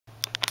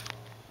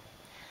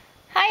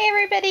Hi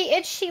everybody,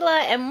 it's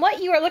Sheila, and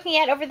what you are looking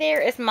at over there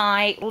is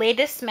my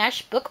latest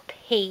Smashbook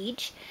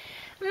page.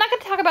 I'm not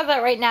going to talk about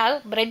that right now,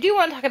 but I do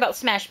want to talk about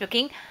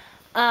Smashbooking.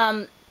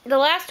 The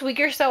last week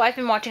or so I've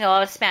been watching a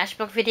lot of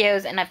Smashbook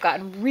videos, and I've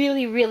gotten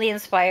really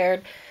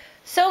inspired.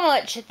 So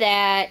much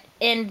that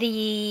in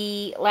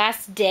the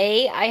last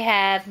day I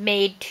have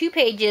made 2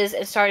 pages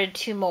and started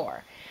 2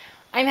 more.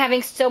 I'm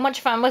having so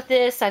much fun with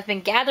this. I've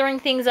been gathering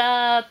things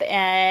up,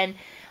 and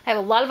I have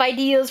a lot of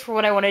ideas for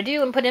what I want to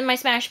do and put in my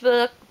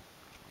Smashbook.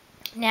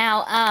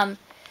 Now,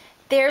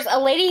 there's a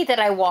lady that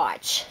I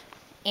watch,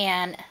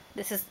 and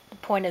this is the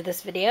point of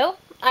this video.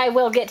 I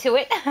will get to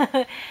it.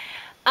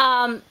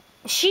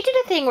 She did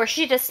a thing where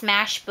she did a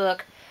Smashbook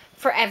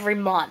for every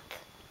month,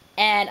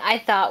 and I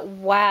thought,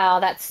 wow,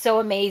 that's so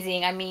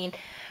amazing. I mean,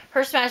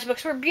 her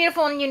Smashbooks were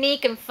beautiful and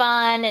unique and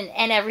fun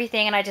and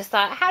everything, and I just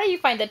thought, how do you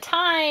find the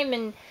time?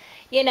 And,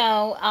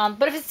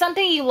 but if it's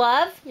something you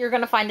love, you're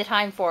going to find the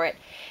time for it.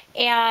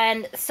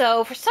 And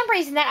so for some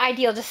reason that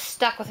ideal just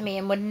stuck with me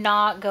and would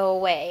not go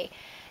away.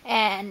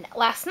 And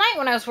last night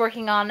when I was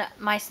working on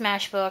my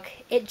Smashbook,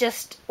 it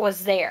just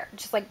was there,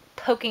 just like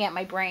poking at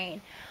my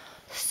brain.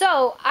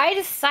 So I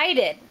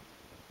decided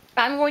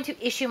I'm going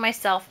to issue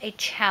myself a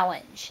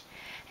challenge.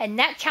 And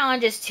that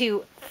challenge is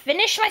to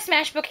finish my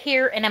Smashbook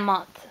here in a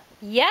month.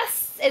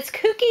 Yes, it's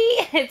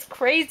kooky, it's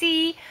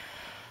crazy,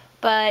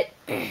 but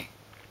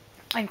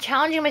I'm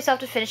challenging myself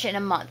to finish it in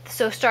a month.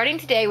 So starting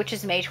today, which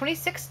is May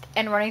 26th,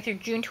 and running through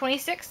June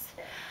 26th,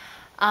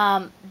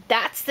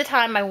 that's the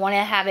time I want to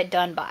have it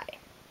done by.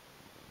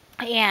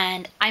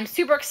 And I'm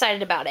super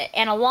excited about it.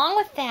 And along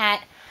with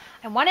that,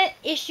 I want to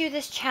issue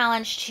this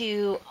challenge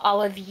to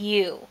all of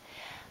you.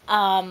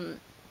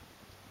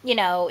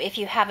 If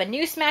you have a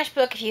new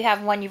Smashbook, if you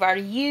have one you've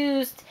already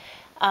used,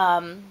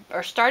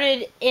 or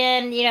started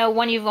in,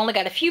 one you've only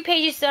got a few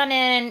pages done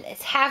in,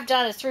 it's half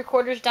done, it's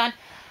 3/4 done,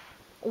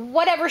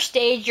 whatever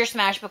stage your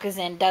Smashbook is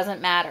in,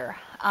 doesn't matter.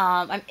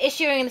 I'm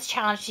issuing this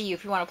challenge to you.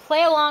 If you want to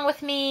play along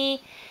with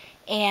me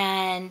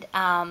and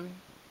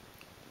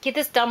get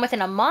this done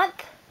within a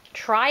month,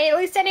 try at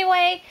least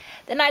anyway,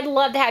 then I'd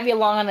love to have you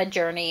along on the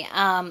journey.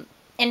 And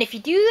if you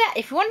do that,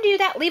 if you want to do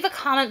that, leave a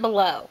comment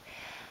below.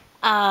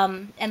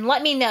 And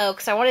let me know,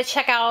 because I want to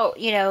check out,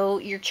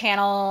 your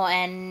channel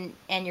and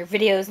your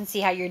videos and see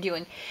how you're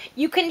doing.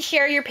 You can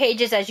share your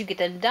pages as you get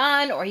them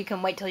done, or you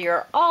can wait till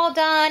you're all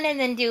done and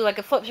then do like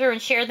a flip through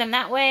and share them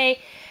that way.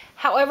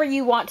 However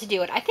you want to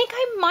do it. I think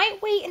I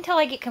might wait until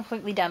I get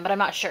completely done, but I'm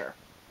not sure.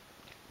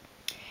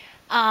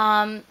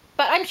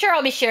 But I'm sure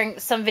I'll be sharing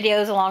some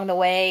videos along the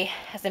way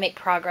as I make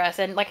progress.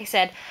 And like I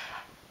said,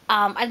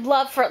 I'd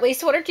love for at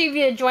least 1 or 2 of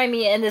you to join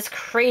me in this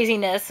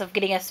craziness of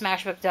getting a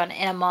Smashbook done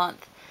in a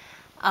month.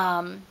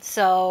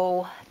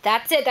 So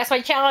that's it. That's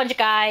my challenge,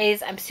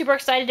 guys. I'm super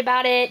excited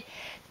about it.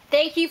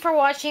 Thank you for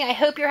watching. I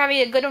hope you're having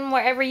a good one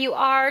wherever you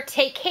are.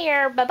 Take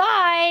care.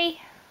 Bye-bye.